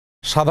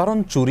সাধারণ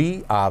চুরি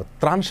আর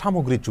ত্রাণ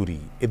সামগ্রী চুরি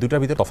এই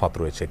দুটার ভিতরে তফাৎ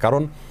রয়েছে।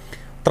 কারণ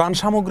ত্রাণ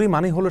সামগ্রী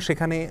মানে হলো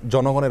সেখানে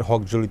জনগণের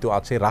হক জড়িত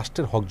আছে,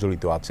 রাষ্ট্রের হক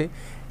জড়িত আছে।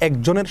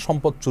 একজনের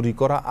সম্পদ চুরি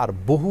করা আর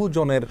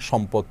বহুজনের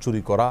সম্পদ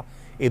চুরি করা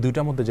এই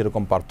দুইটার মধ্যে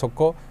যেরকম পার্থক্য,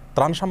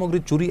 ত্রাণ সামগ্রী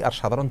চুরি আর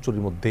সাধারণ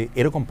চুরির মধ্যে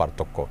এরকম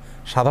পার্থক্য।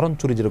 সাধারণ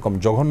চুরি যেরকম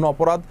জঘন্য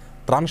অপরাধ,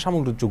 ত্রাণ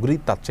সামগ্রী চুরি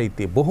তার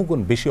চাইতে বহুগুণ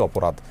বেশি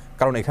অপরাধ,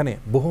 কারণ এখানে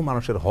বহু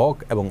মানুষের হক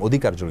এবং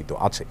অধিকার জড়িত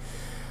আছে।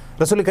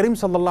 রাসূল করিম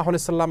সাল্লাল্লাহু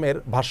আলাইহি সাল্লামের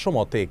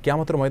ভাষ্যমতে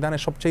কিয়ামতের ময়দানে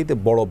সবচাইতে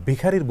বড়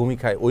ভিখারির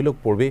ভূমিকায় ওই লোক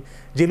পড়বে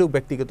যে লোক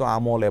ব্যক্তিগত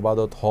আমল,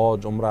 ইবাদত, হজ,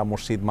 উমরা,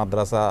 মসজিদ,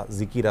 মাদ্রাসা,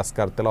 জিকির,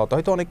 আজকার, তেলাওয়াত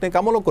হয়তো অনেক নেক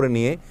আমলও করে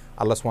নিয়ে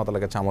আল্লাহ সুবহানাহু ওয়া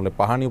তাআলার কাছে আমলে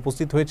পাহাড়ি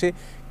উপস্থিত হয়েছে,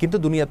 কিন্তু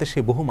দুনিয়াতে সে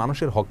বহু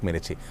মানুষের হক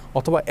মেরেছে,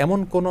 অথবা এমন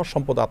কোনো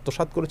সম্পদ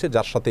আত্মসাৎ করেছে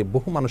যার সাথে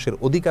বহু মানুষের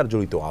অধিকার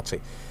জড়িত আছে।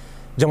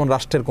 যেমন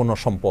রাষ্ট্রের কোনো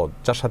সম্পদ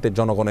যার সাথে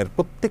জনগণের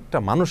প্রত্যেকটা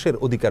মানুষের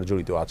অধিকার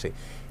জড়িত আছে,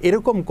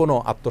 এরকম কোনো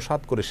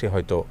আত্মসাৎ করে সে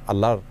হয়তো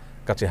আল্লাহর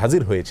কাছে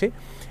হাজির হয়েছে।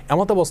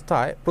 এমত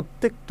অবস্থায়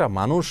প্রত্যেকটা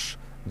মানুষ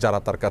যারা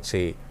তার কাছে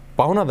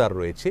পাওনাদার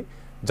রয়েছে,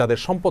 যাদের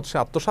সম্পদ সে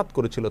আত্মসাৎ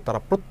করেছিল, তারা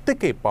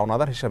প্রত্যেকে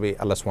পাওনাদার হিসাবে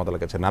আল্লাহ সুবহানাহু ওয়া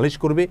তাআলার কাছে নালিশ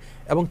করবে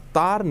এবং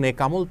তার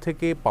নেকামল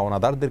থেকে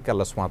পাওনাদারদেরকে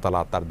আল্লাহ সুবহানাহু ওয়া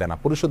তাআলা তার দেনা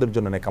পরিশোধের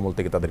জন্য নেকামল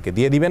থেকে তাদেরকে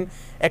দিয়ে দিবেন।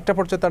 একটা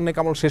পর্যায়ে তার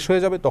নেকামল শেষ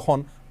হয়ে যাবে, তখন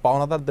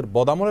পাওনাদারদের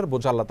বদামলের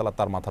বোঝা আল্লাহ তাআলা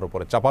তার মাথার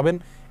উপরে চাপাবেন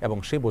এবং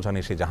সেই বোঝা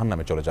নিয়ে সে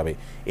জাহান্নামে চলে যাবে।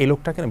 এই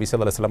লোকটাকে নবী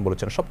সাল্লাল্লাহু আলাইহি ওয়াসাল্লাম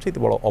বলেছেন সবচেয়ে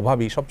বড়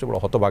অভাবী, সবচেয়ে বড়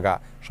হতভাগা,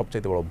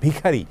 সবচেয়ে বড়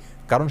ভিখারি,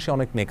 কারণ সে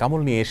অনেক নেকামল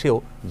নিয়ে এসেও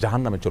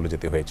জাহান্নামে চলে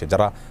যেতে হয়েছে।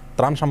 যারা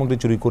ত্রাণ সামগ্রী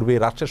চুরি করবে,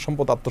 রাষ্ট্রের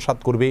সম্পদ আত্মসাৎ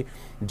করবে,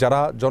 যারা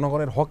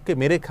জনগণের হককে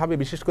মেরে খাবে,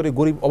 বিশেষ করে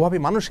গরিব অভাবী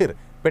মানুষের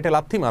পেটে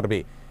লাথি মারবে,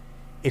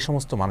 এই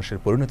সমস্ত মানুষের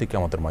পরিণতি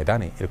কিয়ামতের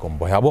ময়দানে এরকম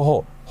ভয়াবহ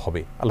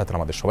হবে। আল্লাহ তাআলা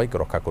আমাদের সবাইকে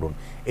রক্ষা করুন।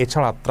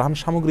 এছাড়া ত্রাণ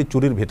সামগ্রী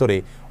চুরির ভেতরে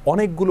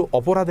অনেকগুলো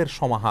অপরাধের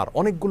সমাহার,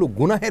 অনেকগুলো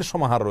গুনাহের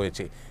সমাহার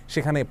রয়েছে।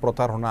 সেখানে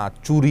প্রতারণা,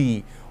 চুরি,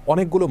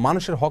 অনেকগুলো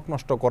মানুষের হক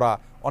নষ্ট করা,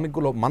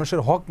 অনেকগুলো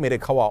মানুষের হক মেরে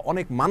খাওয়া,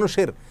 অনেক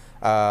মানুষের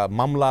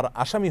মামলার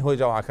আসামি হয়ে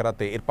যাওয়া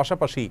আখিরাতে। এর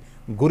পাশাপাশি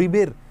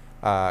গরিবের,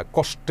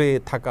 কষ্টে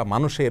থাকা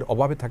মানুষের,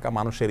 অভাবে থাকা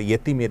মানুষের,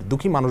 ইয়েতিমের,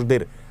 দুঃখী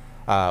মানুষদের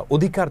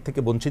অধিকার থেকে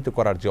বঞ্চিত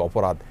করার যে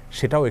অপরাধ,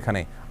 সেটাও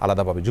এখানে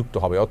আলাদাভাবে যুক্ত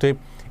হবে। অতএব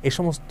এই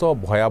সমস্ত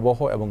ভয়াবহ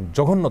এবং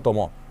জঘন্যতম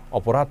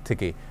অপরাধ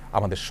থেকে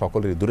আমাদের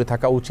সকলেরই দূরে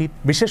থাকা উচিত।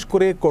 বিশেষ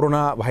করে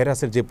করোনা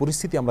ভাইরাসের যে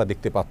পরিস্থিতি আমরা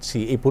দেখতে পাচ্ছি,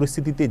 এই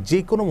পরিস্থিতিতে যে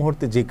কোনো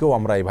মুহূর্তে যে কেউ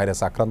আমরা এই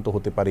ভাইরাসে আক্রান্ত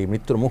হতে পারি,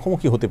 মৃত্যুর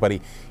মুখোমুখি হতে পারি।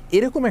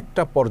 এরকম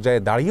একটা পর্যায়ে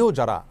দাঁড়িয়েও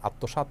যারা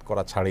আত্মসাৎ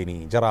করা ছাড়েনি,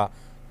 যারা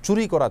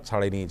চুরি করা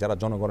ছাড়েনি, যারা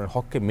জনগণের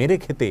হককে মেরে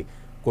খেতে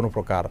কোনো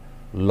প্রকার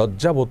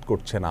লজ্জাবোধ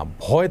করছে না,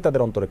 ভয়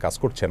তাদের অন্তরে কাজ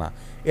করছে না,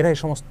 এরা এই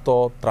সমস্ত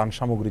ত্রাণ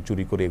সামগ্রী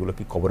চুরি করে এগুলো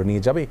কি কবরে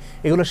নিয়ে যাবে?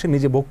 এগুলো সে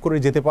নিজে ভোগ করে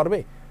যেতে পারবে?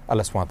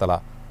 আল্লাহ সুবহানাহু ওয়া তাআলা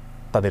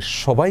তাদের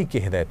সবাইকে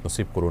হেদায়েত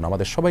নসিব করুন,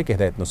 আমাদের সবাইকে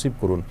হেদায়েত নসিব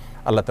করুন।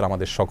 আল্লাহ তাআলা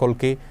আমাদের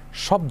সকলকে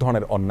সব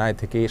ধরনের অন্যায়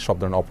থেকে, সব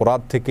ধরনের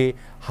অপরাধ থেকে,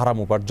 হারাম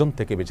উপার্জন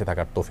থেকে বেঁচে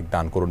থাকার তৌফিক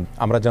দান করুন।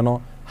 আমরা যেন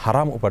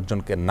হারাম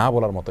উপার্জনকে না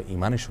বলার মতো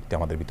ঈমানের শক্তি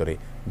আমাদের ভিতরে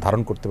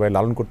ধারণ করতে পারি,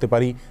 লালন করতে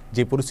পারি।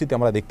 যে পরিস্থিতি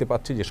আমরা দেখতে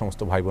পাচ্ছি, যে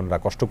সমস্ত ভাই বোনরা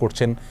কষ্ট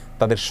করছেন,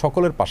 তাদের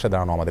সকলের পাশে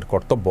দাঁড়ানো আমাদের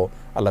কর্তব্য।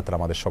 আল্লাহ তাআলা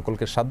আমাদের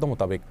সকলকে সাধ্য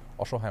মোতাবেক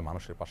অসহায়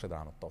মানুষের পাশে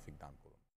দাঁড়ানোর তৌফিক দান করুন।